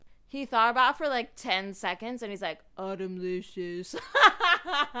He thought about it for like 10 seconds and he's like, autumnlicious.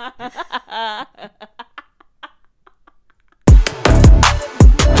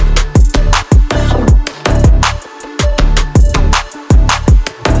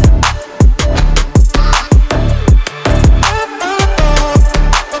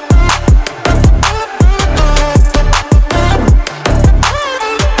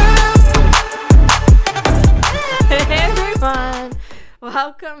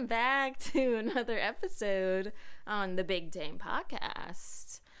 Welcome back to another episode on the Big Dane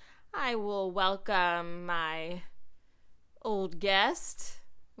podcast. I will welcome my old guest.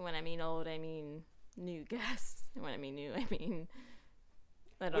 When I mean old, I mean new guest. When I mean new, I mean,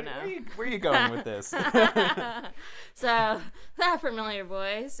 I don't know. Where are you going with this? So, that familiar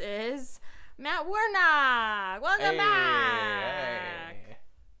voice is Matt Warnock. Welcome back. Hey.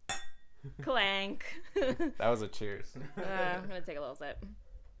 Clank. That was a cheers. I'm going to take a little sip.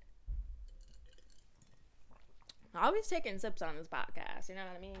 Always taking sips on this podcast, you know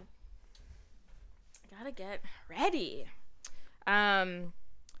what I mean? Gotta get ready.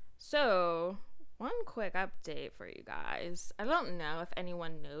 So, one quick update for you guys. I don't know if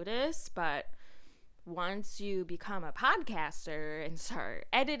anyone noticed, but once you become a podcaster and start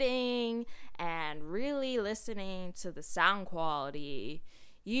editing and really listening to the sound quality,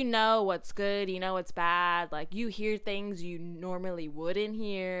 you know what's good, you know what's bad. Like, you hear things you normally wouldn't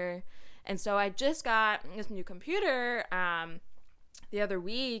hear. And so I just got this new computer the other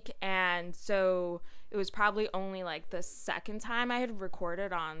week, and so it was probably only like the second time I had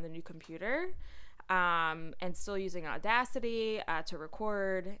recorded on the new computer, and still using Audacity to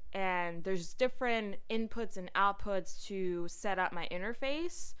record. And there's different inputs and outputs to set up my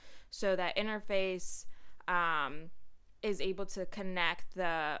interface, so that interface is able to connect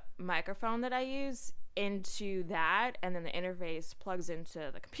the microphone that I use into that, and then the interface plugs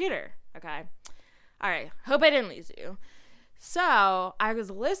into the computer. Okay. All right. Hope I didn't lose you. So I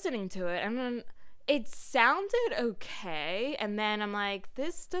was listening to it, and then it sounded okay, and then I'm like,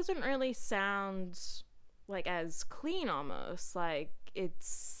 this doesn't really sound like as clean. Almost like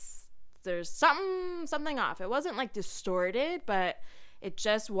there's something off. It wasn't like distorted, but it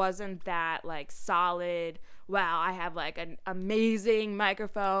just wasn't that like solid. Wow, I have like an amazing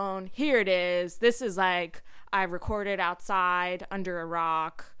microphone. Here it is. This is like I recorded outside under a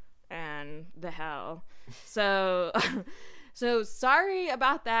rock and the hell. So sorry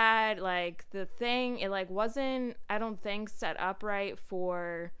about that. Like, the thing, it like wasn't, I don't think, set up right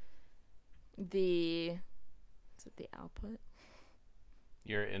for the output?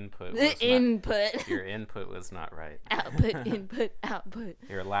 Your input your input was not right. Output, input, output.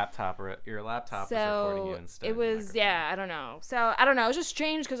 Your laptop is recording you instead. It was, yeah, I don't know. So, I don't know. It was just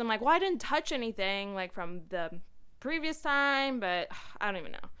strange because I'm like, well, I didn't touch anything like from the previous time, but I don't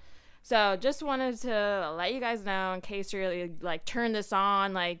even know. So, just wanted to let you guys know in case you're really, like, turn this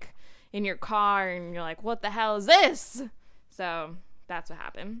on, like, in your car and you're like, what the hell is this? So, that's what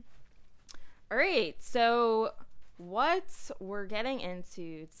happened. All right, so what we're getting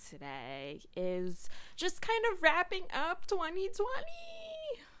into today is just kind of wrapping up 2020.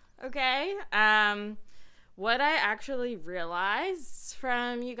 Okay? What I actually realized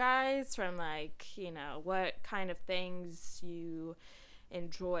from you guys, from, like, you know, what kind of things you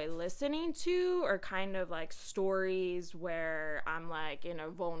enjoy listening to, or kind of like stories where I'm like in a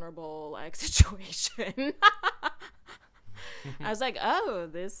vulnerable like situation. I was like, oh,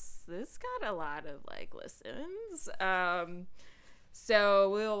 this got a lot of like listens. So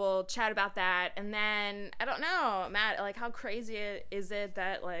we'll chat about that. And then I don't know, Matt, like, how crazy is it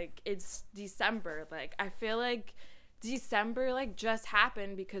that like it's December? Like, I feel like December like just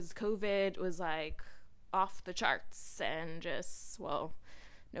happened because COVID was like off the charts and just, well,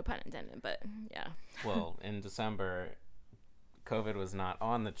 no pun intended, but yeah. Well, in December, COVID was not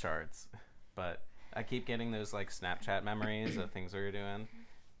on the charts, but I keep getting those like Snapchat memories of things we were doing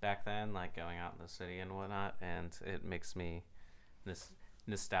back then, like going out in the city and whatnot, and it makes me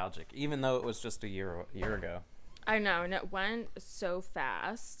nostalgic, even though it was just a year ago. I know, and it went so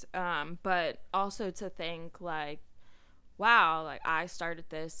fast, but also to think like, wow, like I started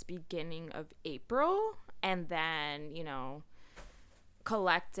this beginning of April, and then, you know,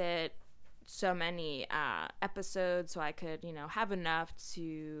 collected so many episodes so I could, you know, have enough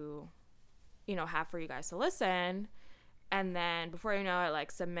to, you know, have for you guys to listen. And then before you know it,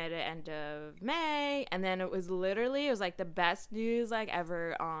 like, submitted end of May, and then it was like the best news like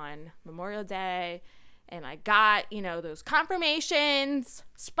ever on Memorial Day. and I got, those confirmations.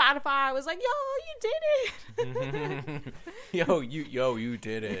 Spotify was like, yo, you did it. you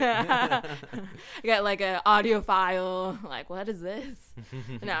did it. I got like an audio file. Like, what is this?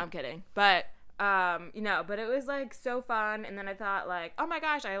 No, I'm kidding. But, but it was like so fun. And then I thought like, oh my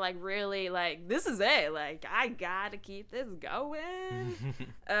gosh, I like really like, this is it. Like, I gotta keep this going.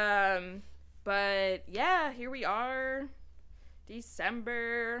 But yeah, here we are.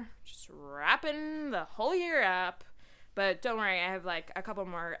 December, just wrapping the whole year up. But don't worry, I have like a couple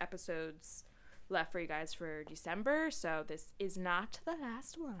more episodes left for you guys for December, so this is not the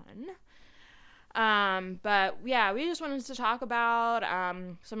last one. But yeah, we just wanted to talk about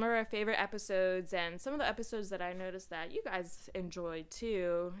some of our favorite episodes and some of the episodes that I noticed that you guys enjoyed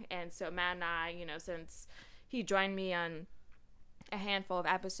too. And so Matt and I, since he joined me on a handful of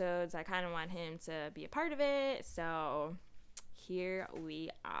episodes, I kind of want him to be a part of it. So here we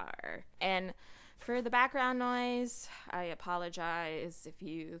are. And for the background noise, I apologize if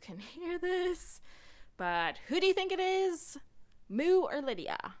you can hear this, but who do you think it is? Moo or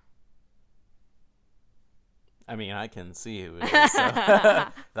Lydia? I mean, I can see who it is, so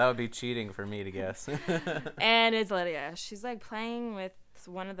that would be cheating for me to guess. And it's Lydia. She's like playing with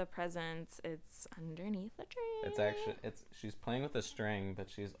one of the presents. It's underneath the tree. She's playing with a string, but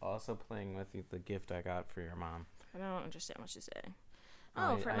she's also playing with the gift I got for your mom. I don't understand what she's saying.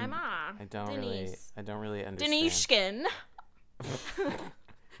 Oh, for my mom. I don't really understand. Denishkin.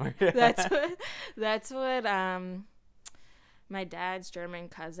 That's what my dad's German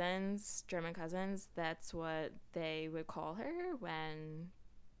cousins, that's what they would call her when,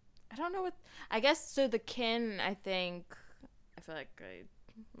 I don't know what, I guess, so the kin, I feel like I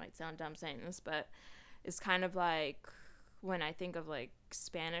might sound dumb saying this, but it's kind of like when I think of like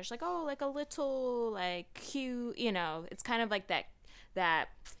Spanish, like, oh, like a little, like cute, it's kind of like that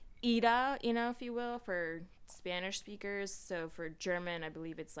Ida, if you will, for Spanish speakers. So for German, I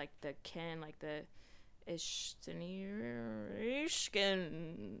believe it's like the kin, like the Ishkin.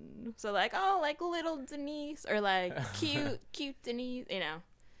 So like, oh, like little Denise, or like cute Denise,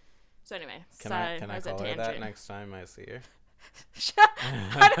 So anyway, can I call her that next time I see her?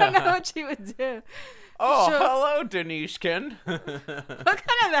 I don't know what she would do. Oh, hello, Denishkin. What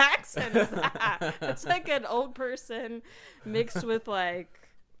kind of accent is that? It's like an old person mixed with like,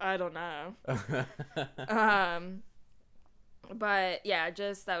 I don't know. But yeah,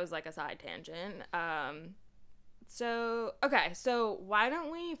 that was like a side tangent. So why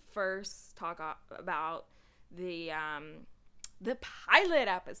don't we first talk about the pilot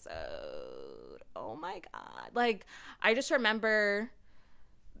episode? Oh my god. Like, I just remember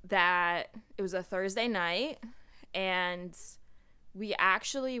that it was a Thursday night and we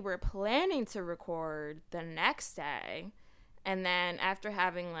actually were planning to record the next day, and then after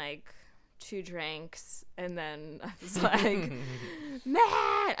having like 2 drinks, and then I was like,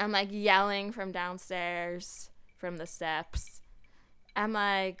 Matt, I'm like yelling from downstairs from the steps. I'm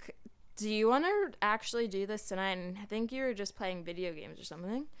like, do you want to actually do this tonight? And I think you were just playing video games or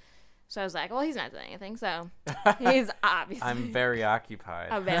something. So I was like, well, he's not doing anything, so he's obviously I'm very occupied.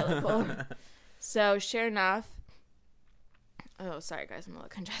 Available. So sure enough, oh, sorry guys, I'm a little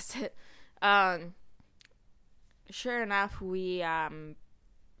congested. Sure enough, we got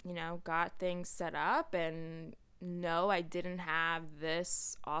things set up, and no, I didn't have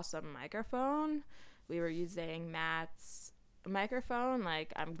this awesome microphone. We were using Matt's microphone.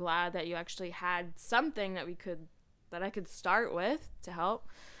 Like, I'm glad that you actually had something that I could start with to help.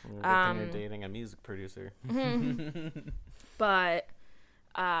 Good thing you're dating a music producer. But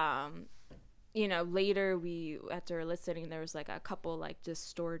later after listening, there was like a couple like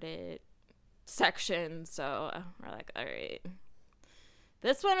distorted sections, so we're like, all right,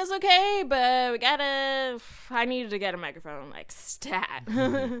 this one is okay, but I needed to get a microphone like stat.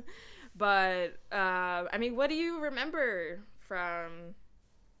 But I mean, what do you remember from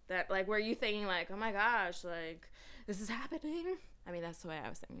that? Like, were you thinking like, oh my gosh, like this is happening? I mean, that's the way I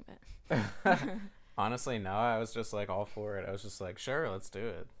was thinking of it. Honestly, no, I was just like all for it. I was just like, sure, let's do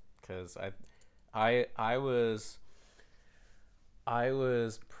it, because I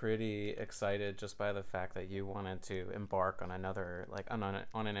was pretty excited just by the fact that you wanted to embark on another, like, on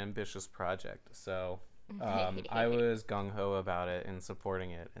an ambitious project. So I was gung-ho about it and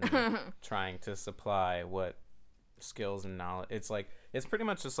supporting it and trying to supply what skills and knowledge. It's pretty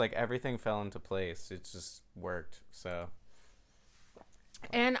much just like everything fell into place. It just worked. So,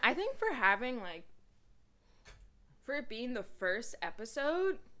 and I think for it being the first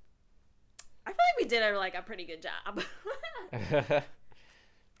episode, I feel like we did a pretty good job.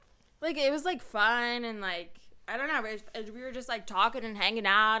 Like, it was like fun, and like, I don't know, we were just like talking and hanging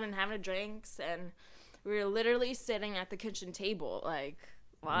out and having drinks, and We were literally sitting at the kitchen table, like,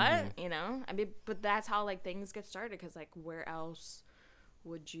 what? You know? I mean, but that's how, like, things get started, because, like, where else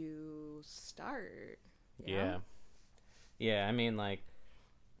would you start? You know? Yeah, I mean, like,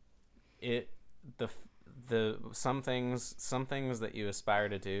 some things that you aspire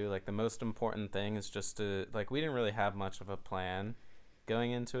to do, like, the most important thing is just to, like, we didn't really have much of a plan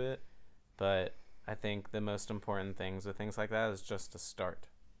going into it, but I think the most important things with things like that is just to start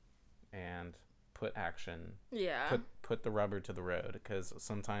and put action. Yeah. Put the rubber to the road, because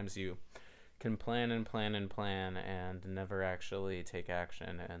sometimes you can plan and plan and plan and never actually take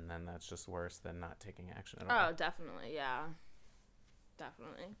action, and then that's just worse than not taking action at all. Oh, definitely. Yeah.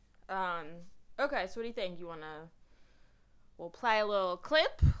 Definitely. Okay, so what do you think? We'll play a little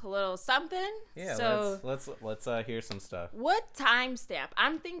clip, a little something? Yeah, so let's hear some stuff. What timestamp?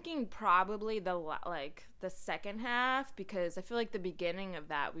 I'm thinking probably the second half, because I feel like the beginning of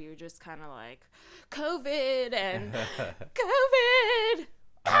that we were just kind of like COVID and COVID.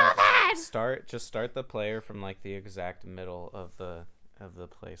 Start the player from like the exact middle of the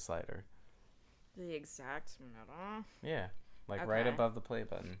play slider. The exact middle. Yeah, like right above the play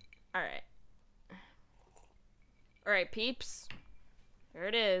button. All right, peeps. Here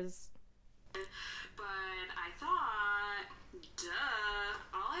it is. But I thought,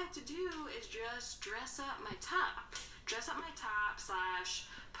 all I have to do is just dress up my top /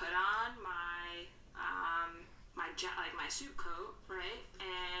 put on my my suit coat, right?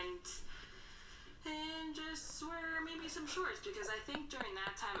 And just wear maybe some shorts, because I think during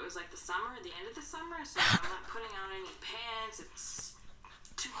that time it was like the end of the summer, so I'm not putting on any pants. It's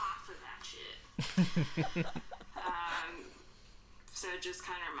too hot for that shit. So it just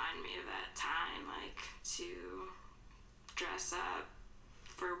kind of reminded me of that time, like, to dress up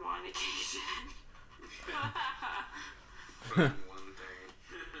for one occasion. One thing.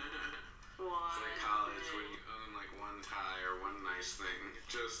 It's like college when you own like one tie or one nice thing,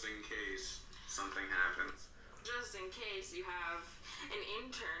 just in case something happens. Just in case you have an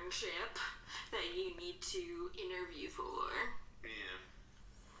internship that you need to interview for. Yeah.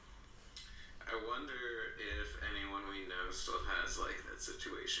 I wonder if anyone we know still has like that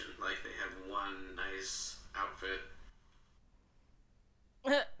situation. Like they have one nice outfit.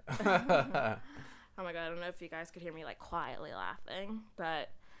 Oh my god, I don't know if you guys could hear me like quietly laughing, but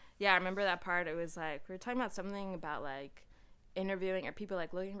yeah, I remember that part. It was like we were talking about something about like interviewing or people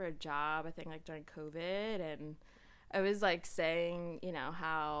like looking for a job, I think like during COVID, and I was like saying, you know,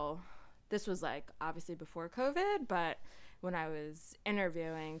 how this was like obviously before COVID, but when I was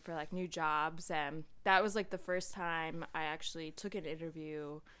interviewing for like new jobs, and that was like the first time I actually took an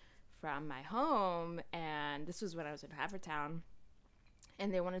interview from my home, and this was when I was in Havertown,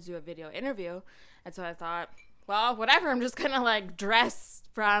 and they wanted to do a video interview, and so I thought, well, whatever, I'm just gonna like dress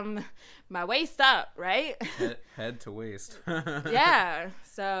from my waist up, right? Head to waist. Yeah,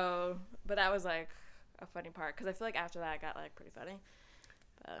 so, but that was like a funny part, because I feel like after that it got like pretty funny.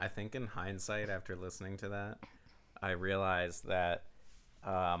 But I think in hindsight, after listening to that, I realized that,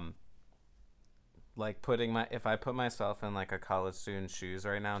 like if I put myself in like a college student's shoes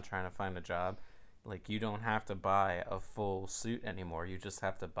right now trying to find a job, like you don't have to buy a full suit anymore. You just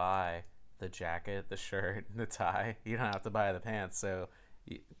have to buy the jacket, the shirt, the tie. You don't have to buy the pants. So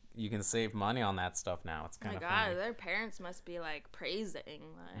you can save money on that stuff now. It's kind of funny. Oh my god, their parents must be like praising,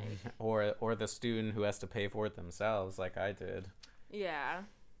 like or the student who has to pay for it themselves, like I did. Yeah.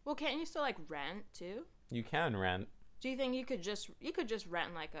 Well, can't you still like rent too? You can rent. Do you think you could just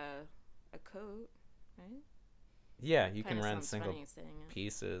rent like a coat, right? Yeah, you can rent single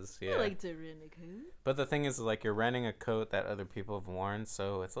pieces. Yeah. I like to rent a coat. But the thing is, like, you're renting a coat that other people have worn,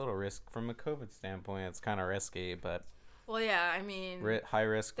 so it's a little risk from a COVID standpoint. It's kind of risky, but well, yeah, I mean, high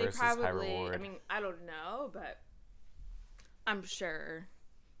risk versus high reward. I mean, I don't know, but I'm sure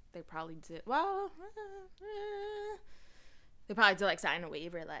they probably did. Well, they probably did like sign a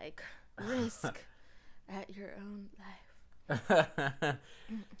waiver, like risk at your own life.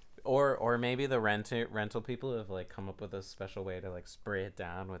 Or maybe the rental people have like come up with a special way to like spray it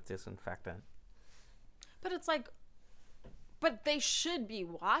down with disinfectant. But it's like, but they should be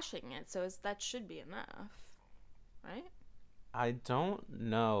washing it, so that should be enough, right? I don't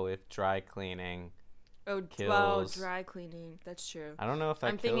know if dry cleaning kills. Well, dry cleaning, that's true. I don't know if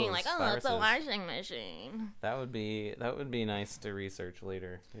that kills thinking like, viruses. It's a washing machine. That would be nice to research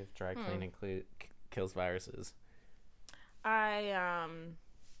later if dry cleaning kills viruses. I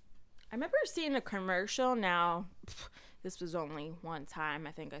remember seeing a commercial. Now, this was only one time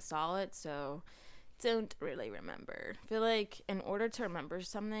I think I saw it, so don't really remember. I feel like in order to remember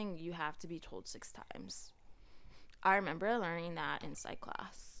something, you have to be told 6 times. I remember learning that in psych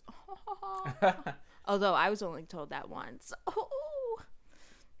class. Although I was only told that once. Oh.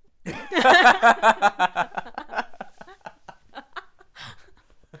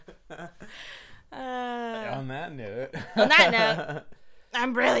 On that note.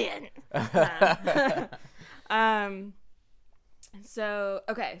 I'm brilliant. So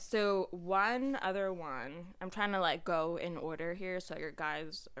one other one. I'm trying to like go in order here, so your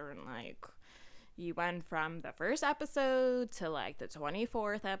guys are in like, you went from the first episode to like the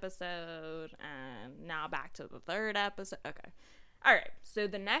 24th episode, and now back to the third episode. Okay. All right. So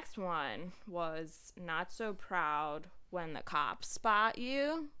the next one was not so proud when the cops spot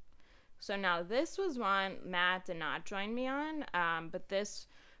you. So now this was one Matt did not join me on, but this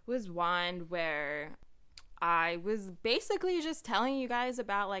was one where I was basically just telling you guys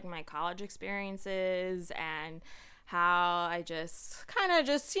about like my college experiences and how I just kind of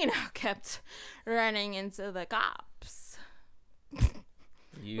just, kept running into the cops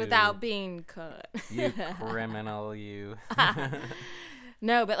without being caught. You criminal, you.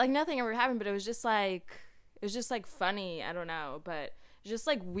 No, but like nothing ever happened, but it was just like funny. I don't know, but just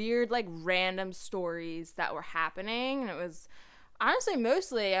like weird, like random stories that were happening. And it was honestly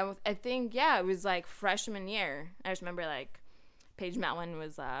mostly, I think, it was like freshman year. I just remember like Paige Melton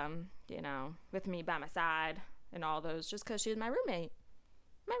was, with me by my side and all those, just because she was my roommate.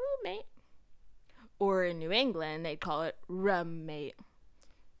 Or in New England, they'd call it roommate.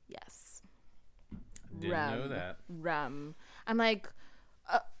 Yes. Didn't know that. Rum. I'm like,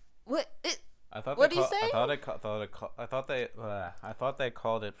 what? What do you say? I thought they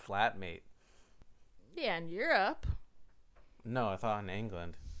called it flatmate. Yeah, in Europe. No, I thought in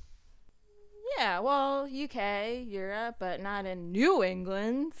England. Yeah, well, UK, Europe, but not in New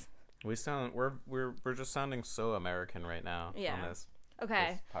England. We're just sounding so American right now. Yeah. On this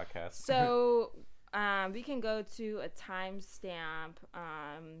podcast. So, we can go to a timestamp,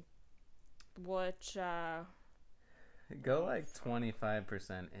 which go like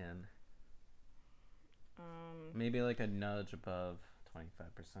 25% in. Maybe like a nudge above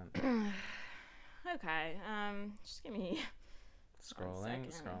 25%. Okay. Just give me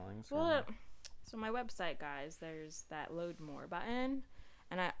scrolling. Well, so my website, guys, there's that load more button,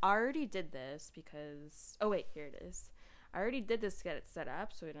 and I already did this because here it is. I already did this to get it set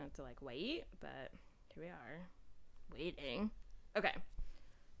up so we don't have to like wait, but here we are waiting. Okay.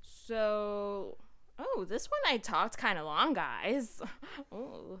 So this one I talked kind of long, guys.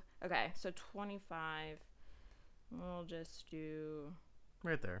 Okay, so 25. We'll just do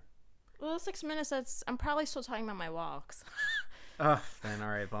right there. Well, 6 minutes. I'm probably still talking about my walks. Then all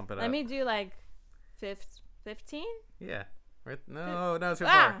right, bump it up. Let me do like 15. Yeah. Right. No, too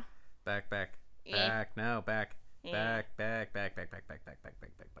far. Back. No, back. Back.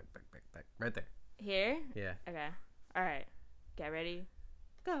 Right there. Here? Yeah. Okay. All right. Get ready.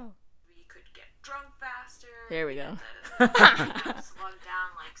 Go. We could get drunk faster. Here we go. Slug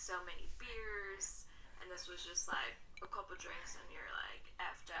down like so many beers, and this was just like a couple drinks and you're like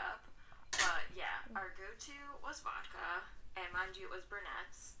effed up. But yeah, our go-to was vodka, and mind you, it was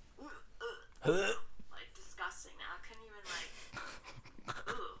Burnett's. Like disgusting now. I couldn't even like.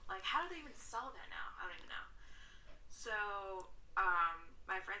 Like how do they even sell that now? I don't even know. So,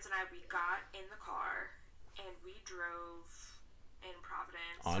 my friends and I, we got in the car and we drove in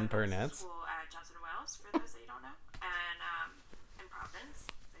Providence. On Burnett's? School at Johnson & Wales, for those that you don't know. And in Providence,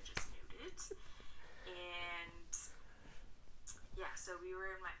 I just noted. And yeah, so we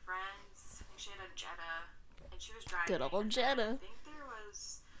were with my friends. I think she had a Jetta, and she was driving. Good old Jetta. I think there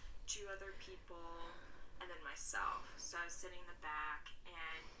was 2 other people, and then myself. So I was sitting in the back,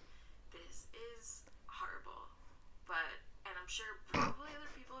 and this is horrible. And I'm sure probably other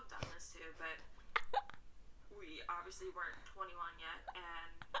people have done this too, but we obviously weren't 21 yet,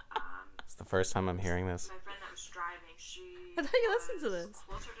 and it's the first time I'm hearing this. my friend that was driving, she I thought you listened to this.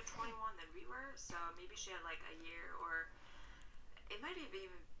 closer to 21 than we were, so maybe she had like a year, or it might have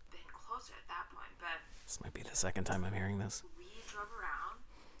even been closer at that point, but This might be the second time I'm hearing this. we drove around,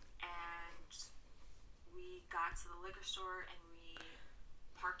 and we got to the liquor store, and we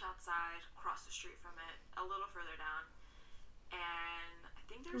parked outside, across the street from it, a little further down, and I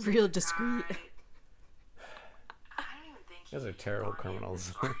think there's Real a discreet. guy, I don't even think Those are terrible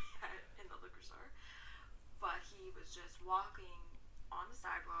criminals. in the liquor store, but he was just walking on the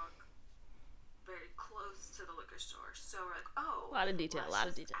sidewalk, very close to the liquor store. So we're like, A lot of detail.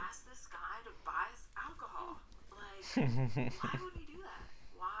 let's just ask this guy to buy us alcohol. Like, why would he do that?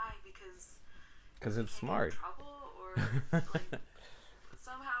 Why? Because it's he smart. get in trouble, or like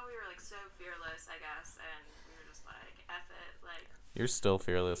somehow we were like so fearless, I guess, and we were just like, F it, like You're still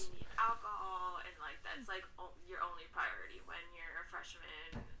fearless. we need alcohol, and like that's like your only priority when you're a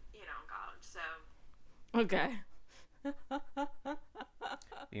freshman, in college. So Okay.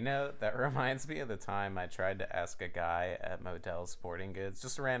 You know, that reminds me of the time I tried to ask a guy at Modell Sporting Goods,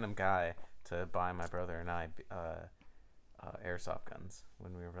 just a random guy, to buy my brother and I airsoft guns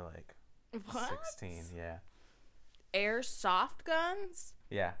when we were like What? 16. Yeah. Airsoft guns?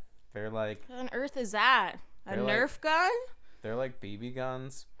 Yeah. They're like What on earth is that? A They're Nerf gun? they're like BB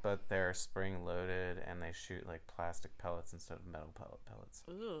guns, but they're spring loaded and they shoot like plastic pellets instead of metal pellets.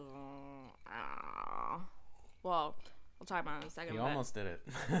 Ooh. Oh. Well, we'll talk about it in a second. You almost did it.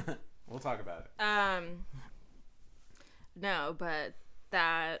 We'll talk about it. No, but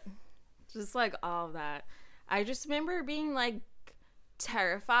that, just like all of that, I just remember being like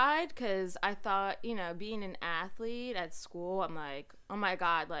terrified because I thought, you know, being an athlete at school, I'm like, oh my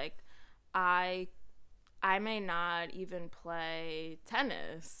God, like I may not even play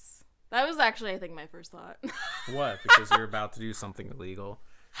tennis. That was actually, I think, my first thought. What? Because you're about to do something illegal?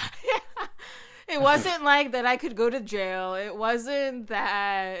 Yeah. It wasn't like that I could go to jail. It wasn't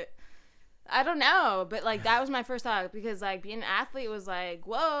that, I don't know, but like that was my first thought because like being an athlete was like,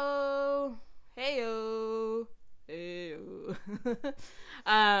 whoa, hey-o, hey-o.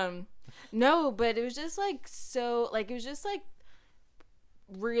 No, but it was just like so, like it was just like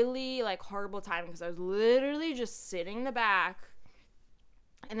really like horrible timing because I was literally just sitting in the back,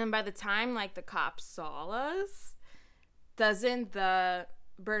 and then by the time like the cops saw us, doesn't the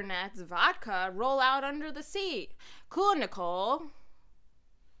Burnett's vodka roll out under the seat? Cool, Nicole.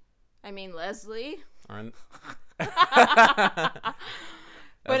 I mean, Leslie. Aren't But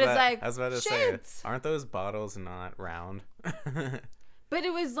it's like, I was about to shit. say, aren't those bottles not round? But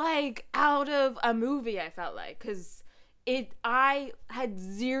it was like out of a movie, I felt like, because I had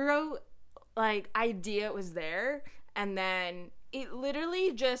zero like idea it was there, and then it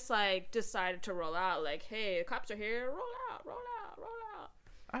literally just like decided to roll out, like, hey, the cops are here, roll out, roll out, roll out.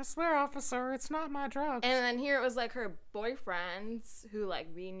 I swear, officer, it's not my drugs. And then here it was like her boyfriends who like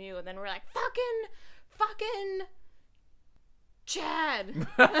we knew, and then we're like, fucking Chad.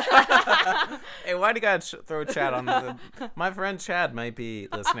 Hey, why do you gotta throw Chad on the... My friend Chad might be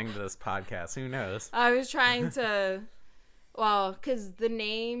listening to this podcast. Who knows? I was trying to, well, because the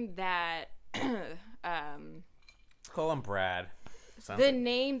name that, Call him Brad. Sounds the like...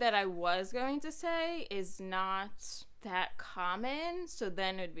 name that I was going to say is not that common, so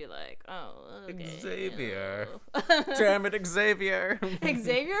then it'd be like, oh, okay. Xavier. Damn it, Xavier.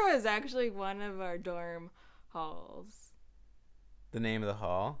 Xavier was actually one of our dorm halls. The name of the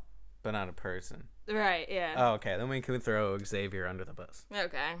hall, but not a person. Right, yeah. Oh, okay. Then we could throw Xavier under the bus.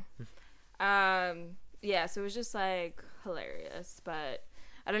 Okay. Yeah, so it was just like hilarious, but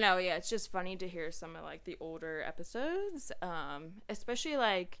I don't know, yeah, it's just funny to hear some of like the older episodes, especially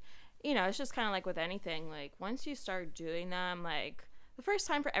like, you know, it's just kind of like with anything, like once you start doing them, like the first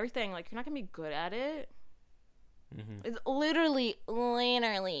time for everything, like you're not gonna be good at it. Mm-hmm. It's literally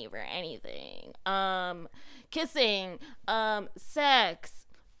for anything. Kissing, sex,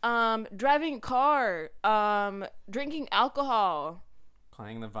 driving a car, drinking alcohol,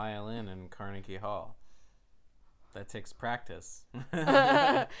 Playing the violin in Carnegie Hall. That takes practice.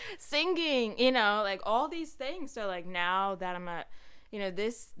 singing, you know, like all these things. So like now that I'm at, you know,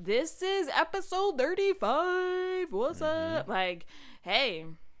 this is episode 35. What's up? Like, hey.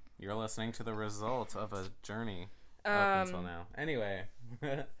 You're listening to the results of a journey up until now. Anyway,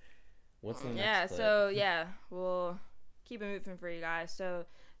 what's the next clip? So yeah, we'll keep it moving for you guys. So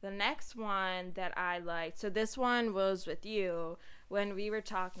the next one that I liked, so this one was with you when we were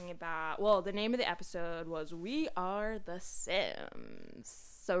talking about, well, the name of the episode was We Are the Sims.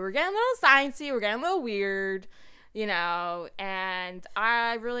 So we're getting a little sciencey, we're getting a little weird, you know, and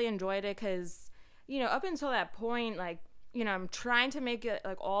I really enjoyed it because, you know, up until that point, like, you know, I'm trying to make it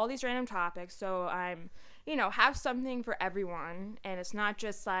like all these random topics, so I'm, you know, have something for everyone, and it's not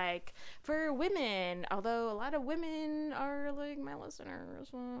just like for women, although a lot of women are like my listeners.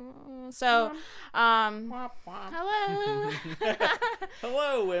 So, hello.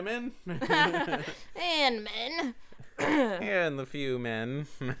 Hello, women. And men. And the few men.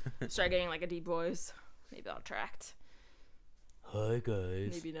 Start getting like a deep voice. Maybe I'll attract. Hi,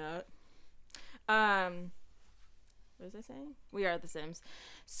 guys. Maybe not. What was I saying? We Are the Sims.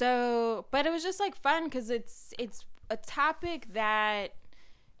 So, but it was just like fun because it's a topic that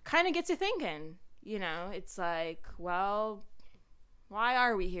kind of gets you thinking. You know, it's like, well, why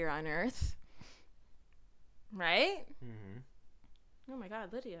are we here on Earth? Right? Mm-hmm. Oh my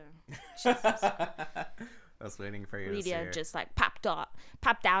God, Lydia. Jesus. I was waiting for you to see her. Lydia just like popped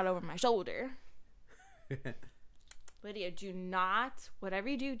out over my shoulder. Lydia, whatever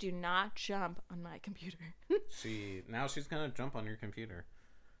you do not jump on my computer. Now she's gonna jump on your computer.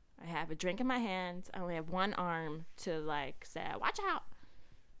 I have a drink in my hand. I only have one arm to like say, watch out.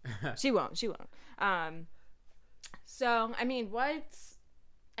 She won't. So, I mean,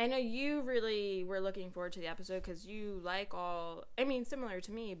 I know you really were looking forward to the episode because you like similar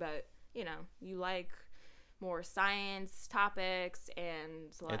to me, but, you know, you like more science topics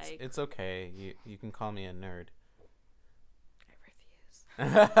and, like... It's okay. You can call me a nerd. I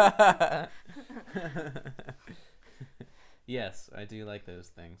refuse. Yes, I do like those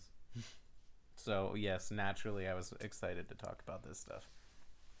things. So, yes, naturally, I was excited to talk about this stuff.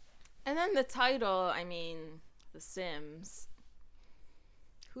 And then the title, I mean, The Sims.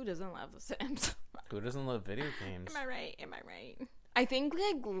 Who doesn't love The Sims? Who doesn't love video games? Am I right? I think,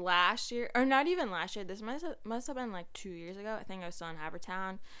 like, last year, or not even last year, this must have been, like, 2 years ago. I think I was still in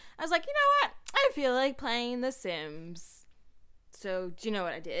Havertown. I was like, you know what? I feel like playing The Sims. So, do you know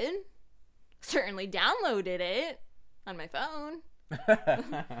what I did? Certainly downloaded it on my phone.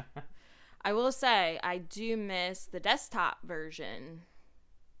 I will say, I do miss the desktop version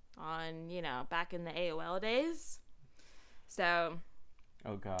on, you know, back in the AOL days. So,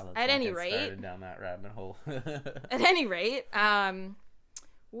 oh God, let's at not any get rate, started down that rabbit hole. at any rate,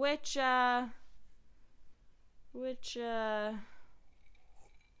 which how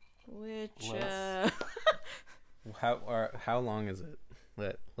long is it?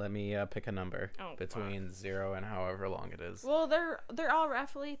 Let me pick a number between 0 and however long it is. Well, they're all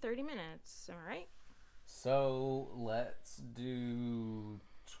roughly 30 minutes. Am I right? So let's do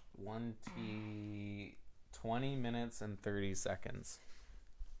 20 minutes and 30 seconds.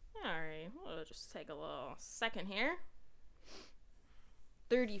 All right, we'll just take a little second here.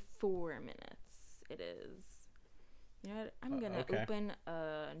 34 minutes it is. You know what? I'm going to open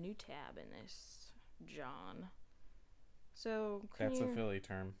a new tab in this, John. So, that's a Philly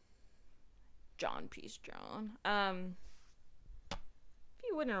term. John, peace, John. If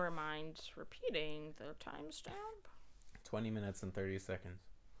you wouldn't mind repeating the timestamp. 20 minutes and 30 seconds.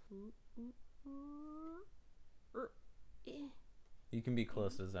 You can be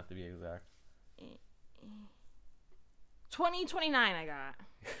close, doesn't have to be exact. 2029 I got.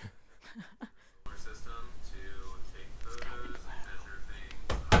 System to take photos and measure things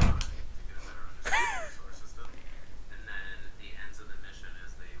to get a better understanding of the solar system. And then the ends of the mission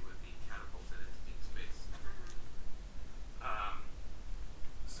is they would be catapulted into deep space.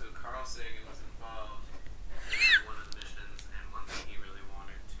 So Carl Sagan was involved in one of the missions, and one thing he really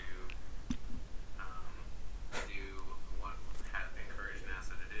wanted to do, encourage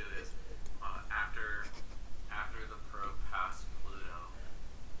NASA to do is after the probe passed Pluto,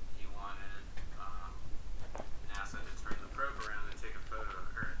 he wanted NASA to turn the probe around and take a photo of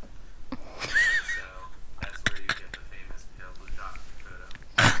Earth. So that's where you get the famous pale blue dot photo.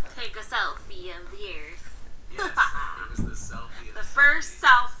 Take a selfie of the Earth. Yes, it was the selfie of The first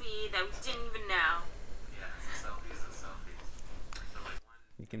selfie that we didn't even know. Yeah, it's the selfies of selfies. So like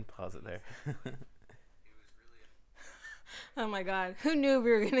You can pause it there. it was really Oh my God. Who knew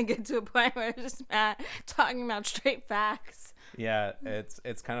we were going to get to a point where it's just Matt talking about straight facts? Yeah,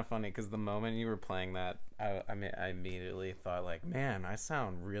 it's kind of funny because the moment you were playing that, I immediately thought like, man, I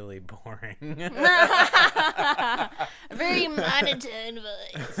sound really boring. Very monotone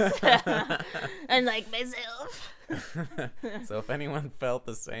voice. Unlike myself. So if anyone felt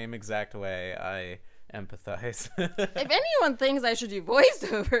the same exact way, I empathize. If anyone thinks I should do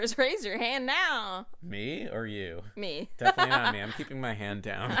voiceovers, raise your hand now. Me or you? Me. Definitely not me. I'm keeping my hand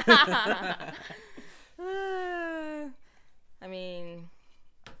down. I mean,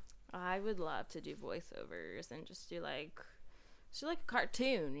 I would love to do voiceovers and just do like a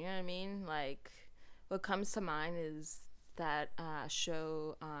cartoon, you know what I mean? Like, what comes to mind is that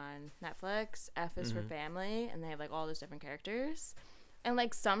show on Netflix, F is for Family, and they have like all those different characters. And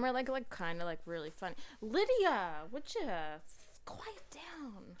like some are like kind of like really fun. Lydia, would you quiet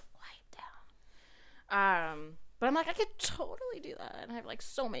down? But I'm like, I could totally do that. And I have like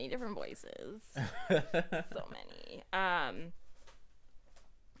so many different voices. So many.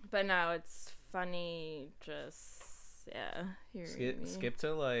 But no, it's funny. Just Skip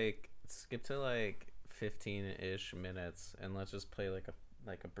to like 15-ish minutes, and let's just play like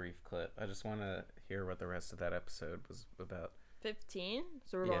a brief clip. I just want to hear what the rest of that episode was about. 15.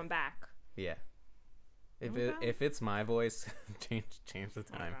 So we're going back. Yeah. If it's my voice, change the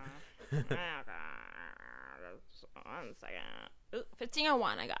time. Okay. 1 second. Ooh,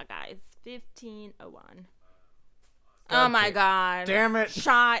 15:01 I got, guys. 15:01. Oh my God. Damn it.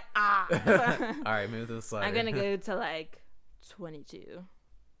 Shut up. Alright, move to the slider. I'm gonna go to like 22.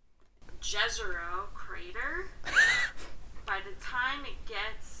 Jezero crater. By the time it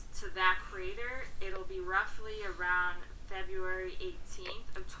gets to that crater, it'll be roughly around February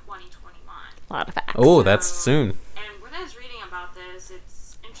 18th of 2021. A lot of facts. Oh, that's soon. And when I was reading about this,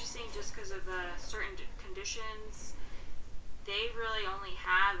 it's interesting just because of the certain conditions. They really only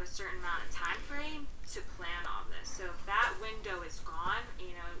have a certain amount of time frame to plan all this. So if that window is gone,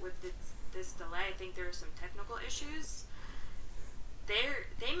 with this delay, I think there are some technical issues.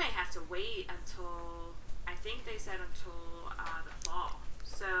 They may have to wait until, I think they said until the fall.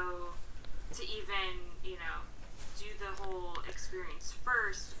 So to even, do the whole experience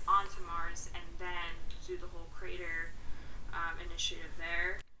first onto Mars and then do the whole crater initiative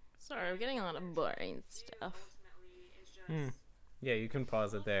there. Sorry, I'm getting a lot of boring stuff. Ultimately, is just Yeah, you can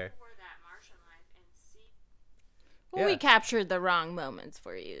pause it there. for that Martian life and see. Well, we Yeah. captured the wrong moments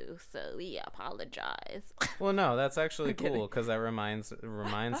for you, so we apologize. Well, no, that's actually I'm kidding. cool because that reminds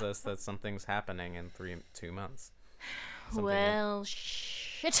us that something's happening in 2 months. Something Well,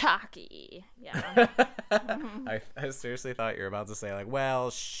 shiitake. Yeah. I seriously thought you were about to say like, well,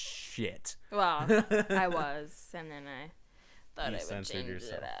 shit. Well, I was, and then I thought You I would censored change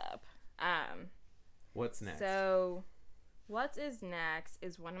yourself. it up. What's next? So, what is next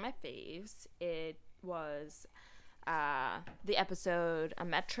is one of my faves. It was the episode A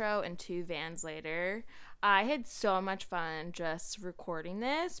Metro and Two Vans Later. I had so much fun just recording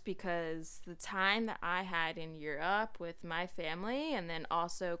this because the time that I had in Europe with my family, and then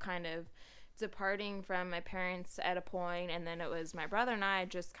also kind of departing from my parents at a point, and then it was my brother and I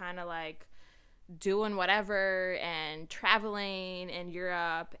just kind of like doing whatever and traveling in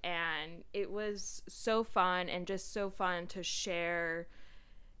Europe, and it was so fun and just so fun to share,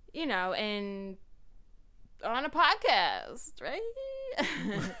 and on a podcast, right?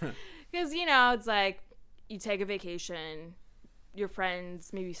 Because it's like you take a vacation, your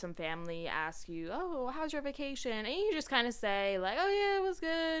friends, maybe some family ask you, oh, how's your vacation? And you just kind of say like, oh yeah, it was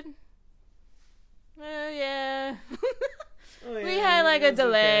good. Oh yeah. We had like a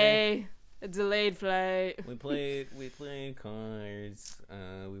delay. A delayed flight. We played cards.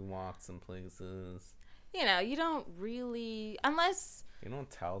 We walked some places. You don't really, unless You don't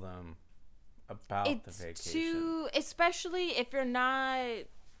tell them about the it's vacation. especially if you're not,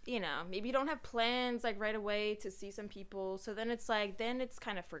 maybe you don't have plans like right away to see some people. So then it's like, then it's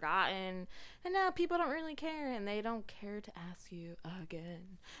kind of forgotten. And now people don't really care and they don't care to ask you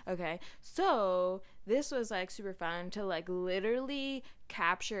again. Okay. So this was like super fun to like literally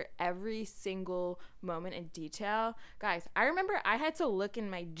capture every single moment in detail. Guys, I remember I had to look in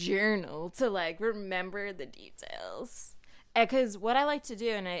my journal to like remember the details. Because what I like to do,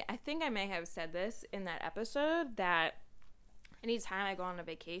 and I think I may have said this in that episode, that anytime I go on a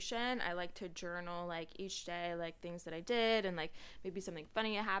vacation, I like to journal like each day, like things that I did and like maybe something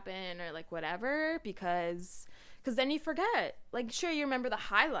funny happened or like whatever, because then you forget. Like, sure, you remember the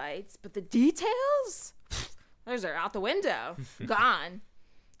highlights, but the details, those are out the window. Gone.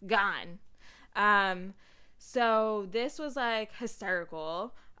 So this was like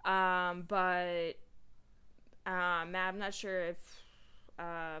hysterical, but Matt, I'm not sure if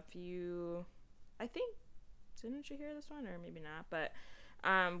you, I think, didn't you hear this one, or maybe not? But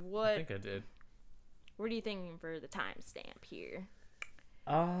I think I did. what are you thinking for the timestamp here?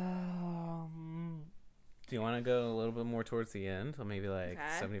 Do you want to go a little bit more towards the end, or maybe like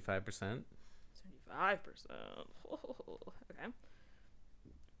Okay. 75%? 75%. Okay.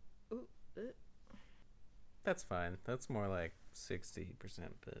 Ooh, That's fine. That's more like 60%,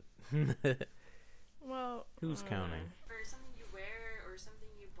 but well, who's counting? For something you wear or something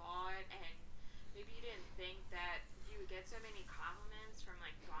you bought, and maybe you didn't think that you would get so many compliments from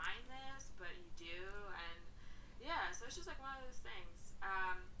like buying this, but you do, and yeah, so it's just like one of those things.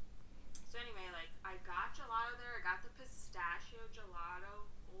 So anyway, like I got gelato there. I got the pistachio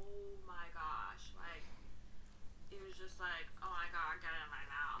gelato. Oh my gosh, like it was just like, oh my god, get it in my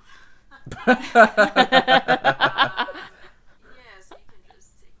mouth. Yeah, so you can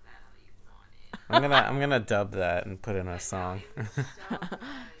just take that how you want it. I'm gonna dub that and put in a song. It was so good.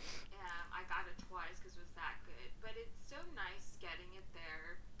 I got it twice because it was that good. But it's so nice getting it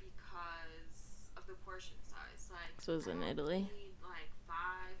there because of the portion size. Like, This was in I don't Italy. need like 5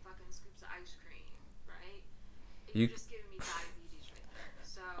 fucking scoops of ice cream, right? You- You're just giving me diabetes right there.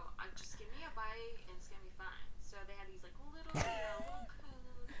 So just give me a bite and it's gonna be fine. So they had these like little, little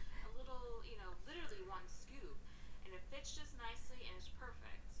cone, a little, literally one scoop, and it fits just nicely and it's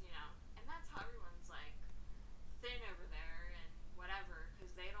perfect, And that's how everyone's like thin over there and whatever,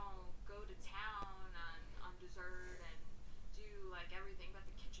 because they don't go to town on dessert and do like everything but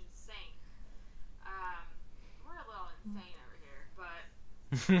the kitchen sink. We're a little insane over here, but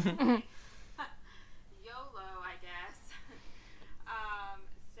YOLO, I guess.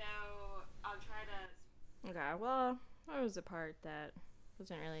 So I'll try to. Okay, well, was a part that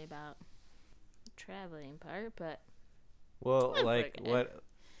wasn't really about the traveling part, but Well, I like, forget.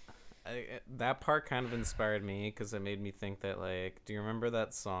 that part kind of inspired me because it made me think that, like, do you remember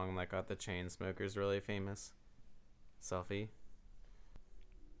that song that got the Chainsmokers really famous? Selfie?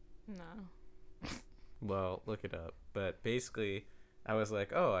 no. Well, look it up. But basically, I was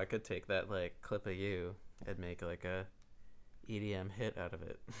like, oh, I could take that, like, clip of you and make, like, a EDM hit out of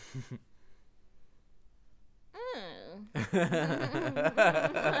it.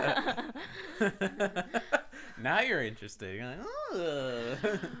 Now you're interested. You're like, oh.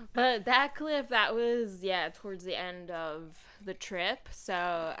 But that clip, that was, towards the end of the trip.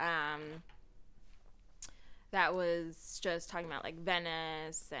 So, that was just talking about, like,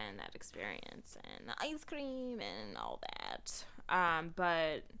 Venice and that experience and the ice cream and all that.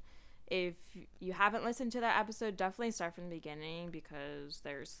 But if you haven't listened to that episode, definitely start from the beginning, because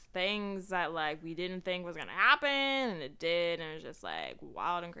there's things that, like, we didn't think was gonna happen, and it did, and it was just, like,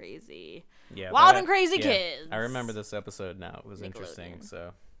 wild and crazy. Yeah, Wild and crazy kids. I remember this episode now. It was interesting, Nickelodeon.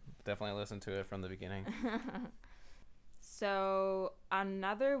 so definitely listen to it from the beginning. So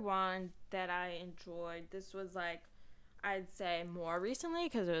another one that I enjoyed, this was, like, I'd say more recently,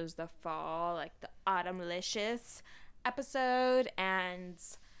 because it was the fall, like the Autumnlicious episode. And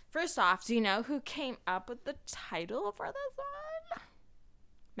first off, do you know who came up with the title for this one?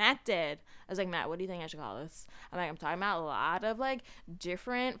 Matt did. I was like, Matt, what do you think I should call this? I'm talking about a lot of, like,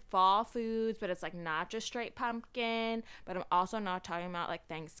 different fall foods, but it's, like, not just straight pumpkin, but I'm also not talking about, like,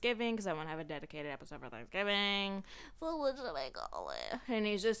 Thanksgiving, because I want to have a dedicated episode for Thanksgiving. So what should I call it? And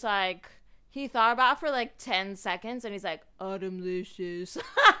he's just like, he thought about it for, like, 10 seconds, and he's like, Autumnlicious.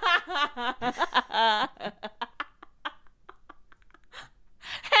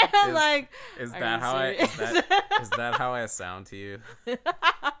 And I'm like, Is are that you how serious? is that how I sound to you? do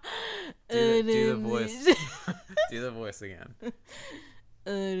the voice. Do the voice again.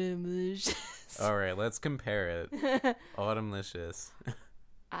 Autumnlicious. All right, let's compare it. Autumnlicious.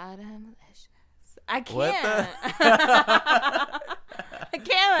 Autumnlicious. I can't. What the? I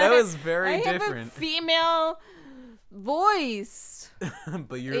can't. That was very I have different. a female voice.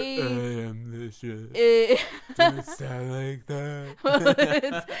 But you're Autumnlicious. It- Don't sound like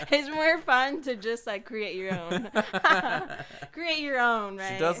that. it's more fun to just, like, create your own. Create your own,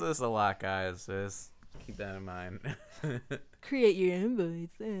 right? She does this a lot, guys. So just keep that in mind. Create your own voice.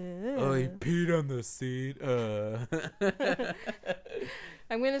 Oh, he peed on the seat.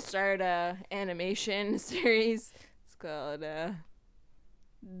 I'm gonna start a animation series. It's called Dana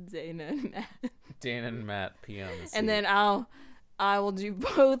and Matt. Dana and Matt pee on the seat. And then I will do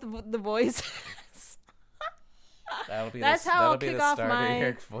both the voices. That's how I'll kick off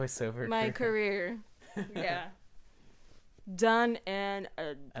my voiceover career. Yeah. Done and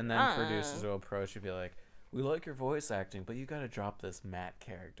And then producers will approach you and be like, "We like your voice acting, but you got to drop this Matt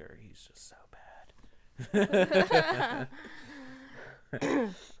character. He's just so bad."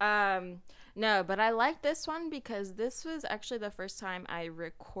 No, but I like this one because this was actually the first time I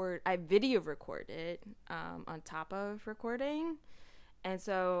video recorded on top of recording. And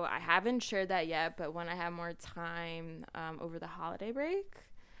so I haven't shared that yet, but when I have more time over the holiday break,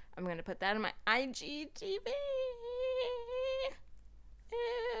 I'm going to put that in my IGTV.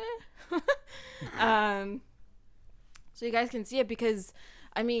 So you guys can see it, because,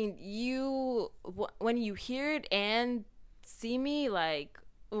 I mean, when you hear it and see me, like,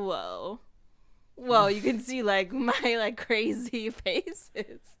 whoa, you can see, like, my, like, crazy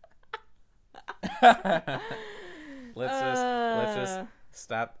faces. Let's just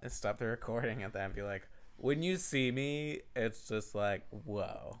stop the recording at that and be like, when you see me, it's just like,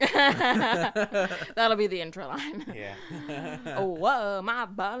 whoa. That'll be the intro line. Yeah. Oh, whoa, my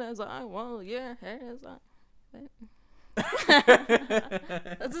body's on, whoa, your hair's on.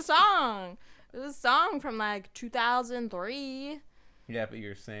 That's a song. It was a song from, like, 2003. Yeah, but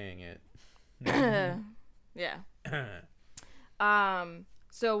you're saying it. Yeah.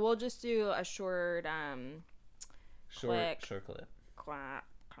 So we'll just do a short short clip. Clap,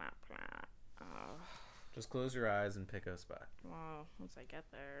 clap, clap. Just close your eyes and pick a spot. Well, once I get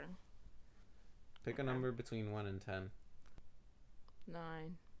there. Pick a number between 1 and 10.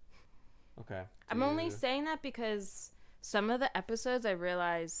 9. Okay. I'm only saying that because some of the episodes I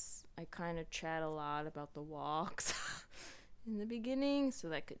realize I kind of chat a lot about the walks in the beginning, so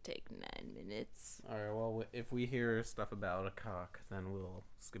that could take 9 minutes. All right, well, if we hear stuff about a cock, then we'll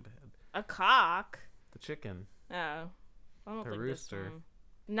skip ahead. A cock? The chicken. Oh. I don't The think rooster. This one.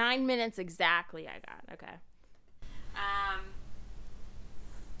 9 minutes exactly I got. Okay.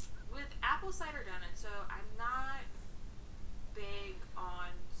 With apple cider donuts, so I'm not big on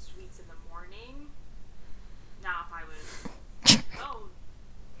sweets in the morning. Now, if I was, oh,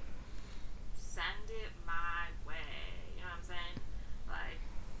 send it my way, you know what I'm saying? Like,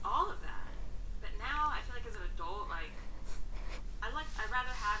 all of that. But now, I feel like as an adult, like, I'd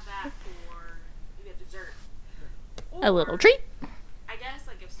rather have that for maybe a dessert. A little treat. I guess,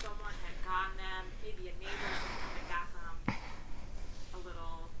 like, if someone had gotten them, maybe a neighbor or something had got them a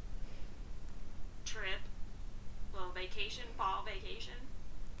little trip, little vacation, fall vacation,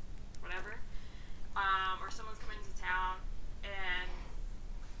 whatever, or someone's coming to town and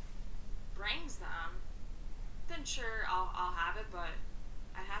brings them, then sure, I'll have it, but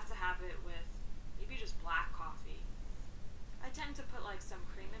I'd have to have it with maybe just black coffee. I tend to put, like, some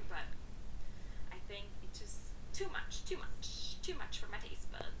cream in, but I think it's just too much for my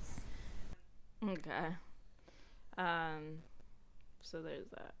taste buds. Okay. So there's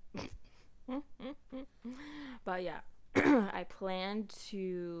that. But yeah, I plan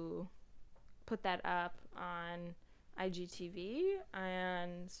to put that up on IGTV,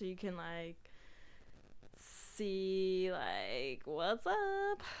 and so you can like see like what's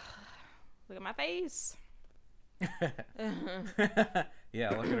up. Look at my face.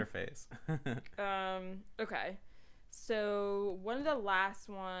 Yeah, look at her face. Okay. So one of the last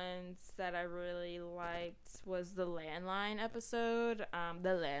ones that I really liked was the landline episode, the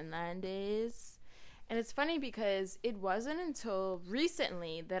landline days. And it's funny because it wasn't until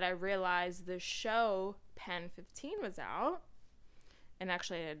recently that I realized the show Pen 15 was out. And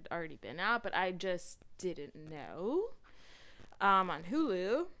actually it had already been out, but I just didn't know. On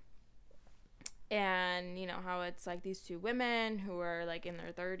Hulu. And you know how it's like these two women who are like in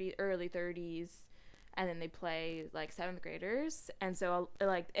their early 30s, and then they play like 7th graders, and so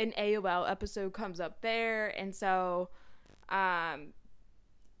like an AOL episode comes up there, and so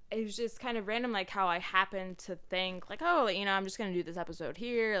it was just kind of random, like how I happened to think like, oh, you know, I'm just gonna do this episode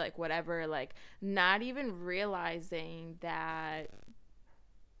here, like whatever, like not even realizing that,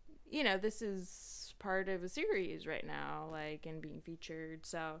 you know, this is part of a series right now, like, and being featured.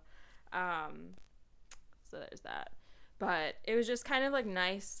 So there's that. But it was just kind of like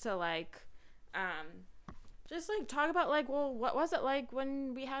nice to like just like talk about like, well, what was it like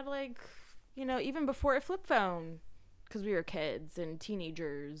when we had like, you know, even before a flip phone, because we were kids and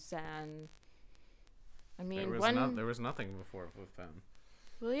teenagers, and I mean there was nothing before a flip phone.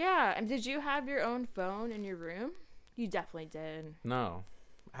 Well, yeah. And did you have your own phone in your room? You definitely did. No,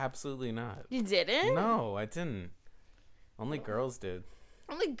 absolutely not. You didn't? No, I didn't. Only girls did.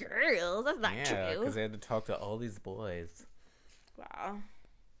 Only girls? That's not true. Yeah, because they had to talk to all these boys. Wow.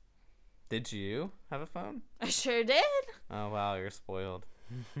 Did you have a phone? I sure did. Oh, wow, you're spoiled.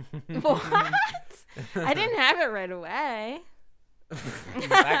 What? I didn't have it right away. The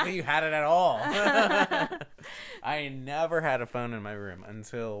fact that you had it at all. I never had a phone in my room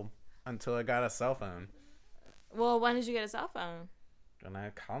until I got a cell phone. Well, when did you get a cell phone? When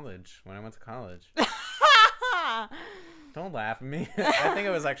I went to college. Don't laugh at me. I think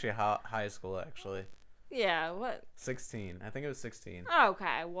it was actually high school, actually. Yeah, what? 16. I think it was 16.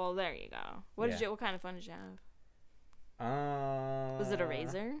 Okay, well, there you go. What kind of phone did you have? Was it a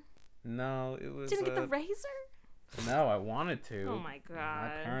Razor? No, it was. Didn't get the Razor? No, I wanted to. Oh my god. My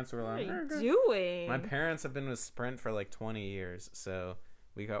parents were like, what are you doing? My parents have been with Sprint for like 20 years, so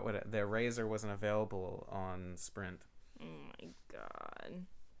we got their Razor wasn't available on Sprint. Oh my god.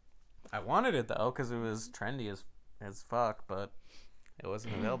 I wanted it though, because it was trendy as fuck, but it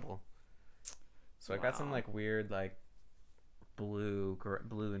wasn't available. So I got some like weird like blue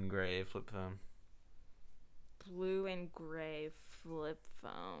and gray flip phone. Blue and gray flip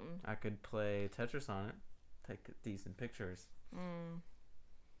phone. I could play Tetris on it. Take decent pictures.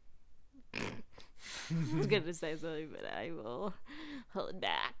 I was gonna say something, but I will hold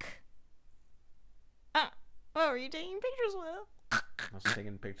back. What were you taking pictures with? I was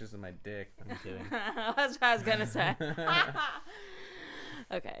taking pictures of my dick. I'm kidding. That's what I was gonna say.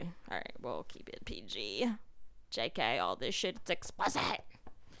 Okay, alright, we'll keep it PG. JK, all this shit's explicit.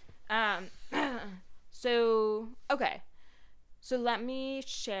 So let me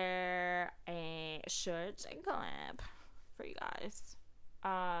share a short clip for you guys.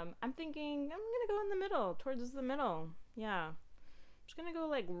 I'm thinking I'm gonna go in the middle, towards the middle. Yeah. I'm just gonna go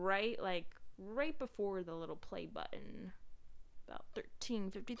right before the little play button. About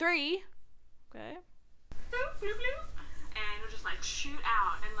 13:53. Okay. Bloop, bloop, bloop. And it'll just like shoot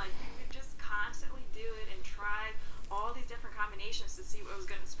out, and like you could just constantly do it and try all these different combinations to see what was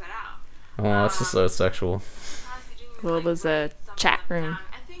gonna spit out. Oh, that's just so sexual. Well, it was a chat room.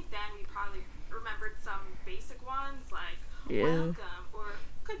 I think then we probably remembered some basic ones like Yeah. welcome or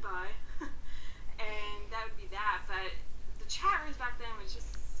goodbye, and that would be that. But the chat rooms back then was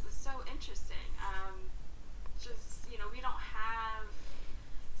so interesting. just, we don't have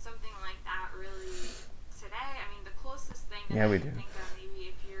something like that really today. I mean, the closest thing that Yeah, I we can do. think of, maybe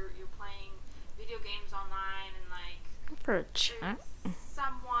if you're playing video games online and like For a chat. it's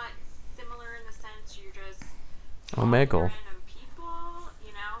somewhat similar in the sense you're just Omegle. talking to random people,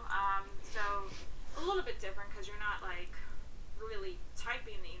 so a little bit different because you're not like really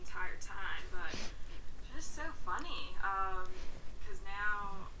typing the entire time, but just so funny. Because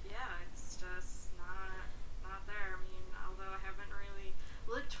now, it's just not there. I mean, although I haven't really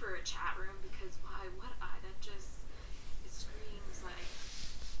looked for a chat room because why would I? That just it screams like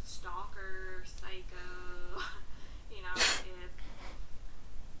stalker, psycho.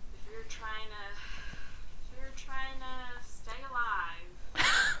 If you're trying to stay alive,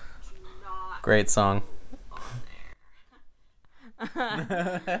 do not Great song. on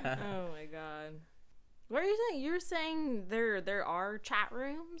there. Oh my god. What are you saying? You're saying there are chat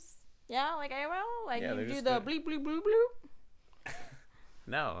rooms? Yeah, like AOL? Like Yeah, you they're do just the a- bleep bleep bloop bloop?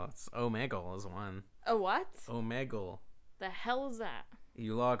 No, it's Omegle is one. A what? Omegle. The hell is that?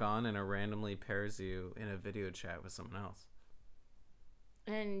 You log on and it randomly pairs you in a video chat with someone else.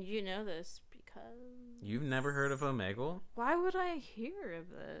 And you know this because... You've never heard of Omegle? Why would I hear of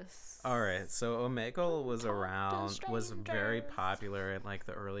this? Alright, so Omegle was Talk to was very strangers. popular in like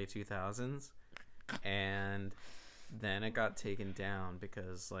the early 2000s. And then it got taken down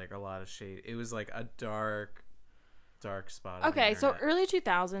because like a lot of shade. It was like a dark spot. on the Okay, so internet. early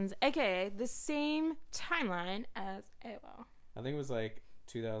 2000s, aka the same timeline as AOL. I think it was like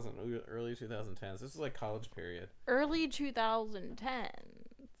 2000, early 2010s. This is like college period. Early 2010s.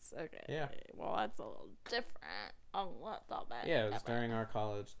 Okay. Yeah. Well, that's a little different. What the best? Yeah, it was during our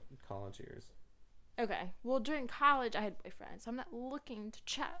college years. Okay. Well, during college, I had boyfriends, so I'm not looking to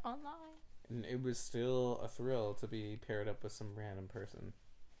chat online. And it was still a thrill to be paired up with some random person.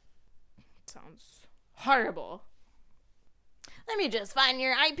 Sounds horrible. Let me just find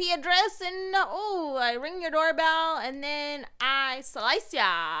your IP address and I ring your doorbell and then I slice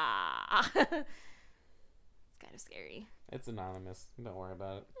ya. It's kind of scary. It's anonymous. Don't worry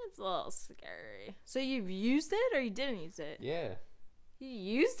about it. It's a little scary. So you've used it or you didn't use it? Yeah. You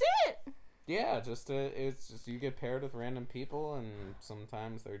used it? Yeah, it's just you get paired with random people and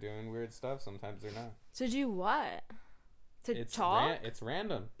sometimes they're doing weird stuff, sometimes they're not. To do what? To It's talk? it's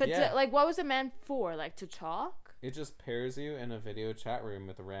random. But yeah. like, what was it meant for? Like, to talk? It just pairs you in a video chat room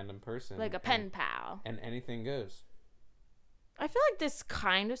with a random person. Like a pen pal. And anything goes. I feel like this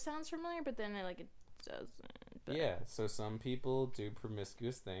kind of sounds familiar, but then it doesn't. But... Yeah, so some people do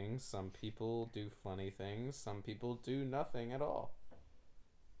promiscuous things, some people do funny things, some people do nothing at all.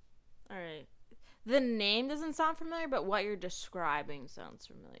 Alright. The name doesn't sound familiar, but what you're describing sounds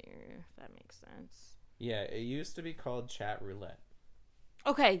familiar, if that makes sense. Yeah, it used to be called chat roulette.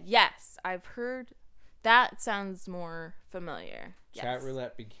 Okay, yes. I've heard that sounds more familiar. Yes. Chat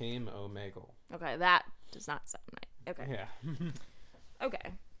roulette became Omegle. Okay, that does not sound right. Okay. Yeah.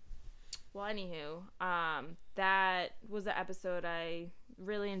 Okay. Well, anywho, that was the episode I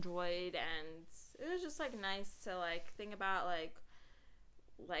really enjoyed, and it was just nice to think about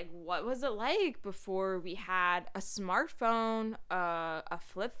what was it like before we had a smartphone, a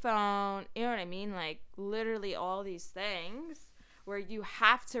flip phone, you know what I mean? Literally all these things where you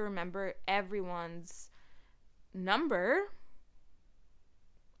have to remember everyone's number.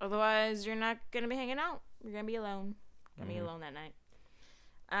 Otherwise, you're not going to be hanging out. You're going to be alone. You're going to be alone that night.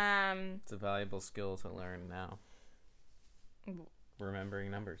 It's a valuable skill to learn now. Remembering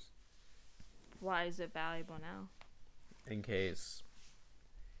numbers. Why is it valuable now? In case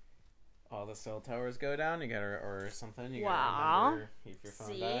all the cell towers go down, or something. You Wow. gotta remember if your phone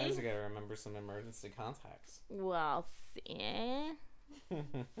See? dies. You gotta remember some emergency contacts. Well, see?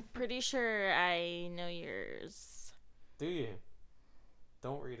 Pretty sure I know yours. Do you?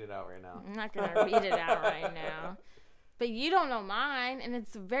 Don't read it out right now. I'm not going to read it out right now. But you don't know mine, and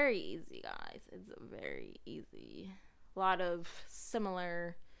it's very easy, guys. It's very easy. A lot of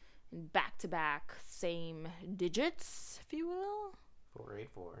similar back-to-back same digits, if you will.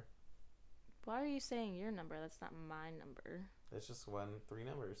 484. Why are you saying your number? That's not my number. It's just 3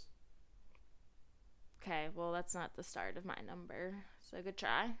 numbers. Okay, well, that's not the start of my number. So good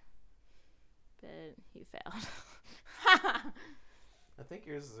try. But you failed. I think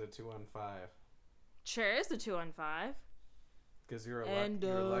yours is a 215. Sure is the 215. Because you're And,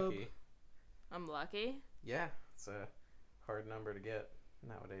 you're lucky. I'm lucky. Yeah, it's a hard number to get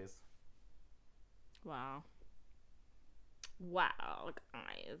nowadays. Wow. Wow,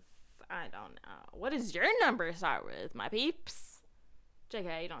 guys. I don't know. What does your number start with, my peeps?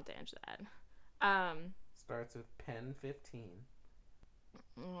 JK, you don't have to answer that. Starts with pen 15.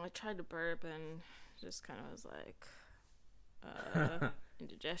 I tried to burp and just kind of was like,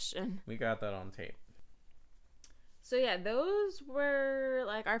 indigestion. We got that on tape. So yeah, those were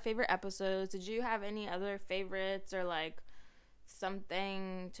like our favorite episodes. Did you have any other favorites or like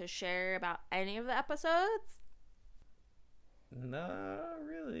something to share about any of the episodes? No,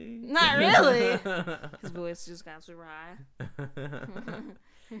 really. Not really. His voice just got so wry.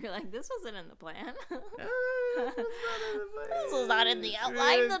 You're like, this wasn't in the plan. This was not in the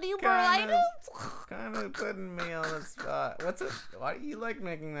outline that you provided. Kind of putting me on the spot. What's it? Why do you like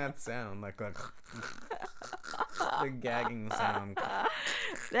making that sound? Like the gagging sound.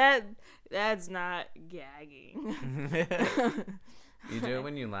 That's not gagging. You do it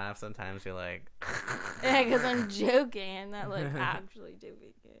when you laugh. Sometimes you're like, yeah, because I'm joking. I'm not like actually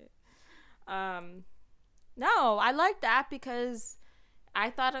doing it. No, I like that because I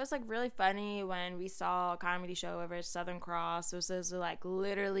thought it was like really funny when we saw a comedy show over at Southern Cross. It was like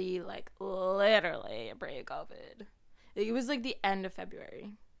literally pre-COVID. It was like the end of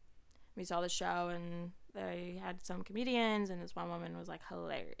February. We saw the show and they had some comedians and this one woman was like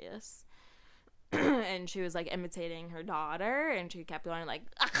hilarious. And she was like imitating her daughter and she kept going like,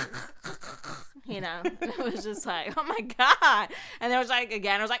 you know, and it was just like, oh my God. And then it was like,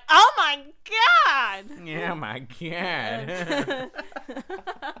 again, I was like, oh my God. yeah, my God.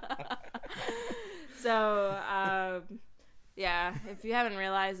 So, yeah, if you haven't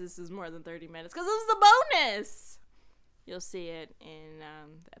realized this is more than 30 minutes because this is a bonus. You'll see it in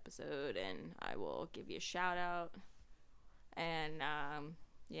the episode and I will give you a shout out and,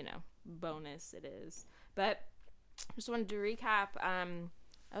 you know, bonus it is. But just wanted to recap. I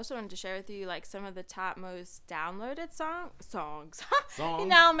also wanted to share with you like some of the top most downloaded songs. You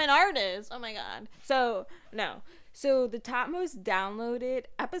know, I'm an artist. Oh my God. So the top most downloaded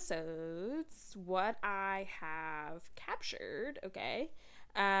episodes, what I have captured, okay?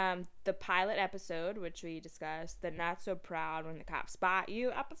 The pilot episode, which we discussed, the Not So Proud When the Cops Spot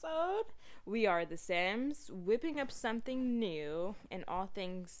You episode, We Are the Sims, Whipping Up Something New, and All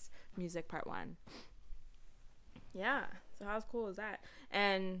Things Music Part 1. Yeah, so how cool is that?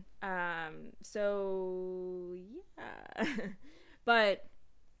 And so yeah. But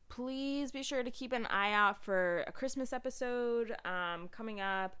please be sure to keep an eye out for a Christmas episode coming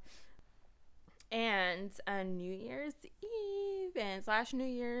up and a New Year's Eve and / New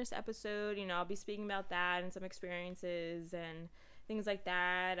Year's episode. You know, I'll be speaking about that and some experiences and things like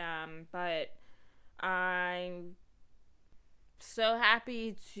that. But I'm so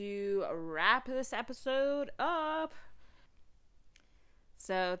happy to wrap this episode up.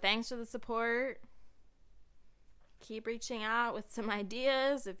 So thanks for the support. Keep reaching out with some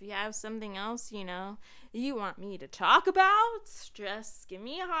ideas. If you have something else, you know, you want me to talk about, just give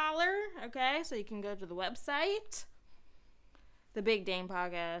me a holler, okay? So you can go to the website,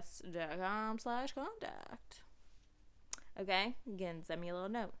 thebigdanepodcast.com/contact. Okay? Again, send me a little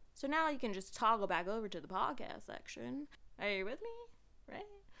note. So now you can just toggle back over to the podcast section. Are you with me? Right?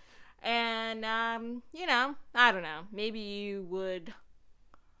 And, you know, I don't know. Maybe you would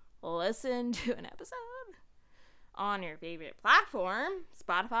listen to an episode on your favorite platform,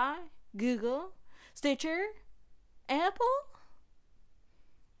 Spotify, Google, Stitcher, Apple.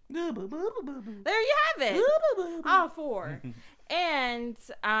 There you have it. All 4. And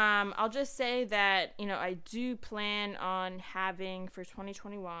I'll just say that, you know, I do plan on having for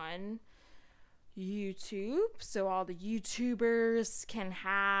 2021 YouTube, so all the YouTubers can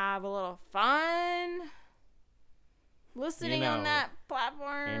have a little fun listening on that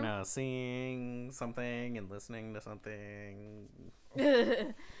platform. You know, seeing something and listening to something.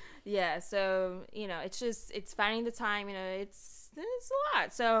 Yeah, so, you know, it's finding the time, you know, it's a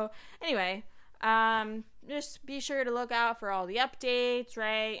lot. So, anyway, just be sure to look out for all the updates,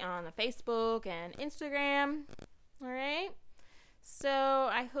 right, on the Facebook and Instagram, all right? So,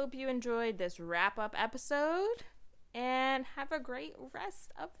 I hope you enjoyed this wrap-up episode, and have a great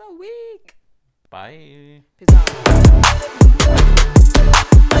rest of the week. Bye. Peace out.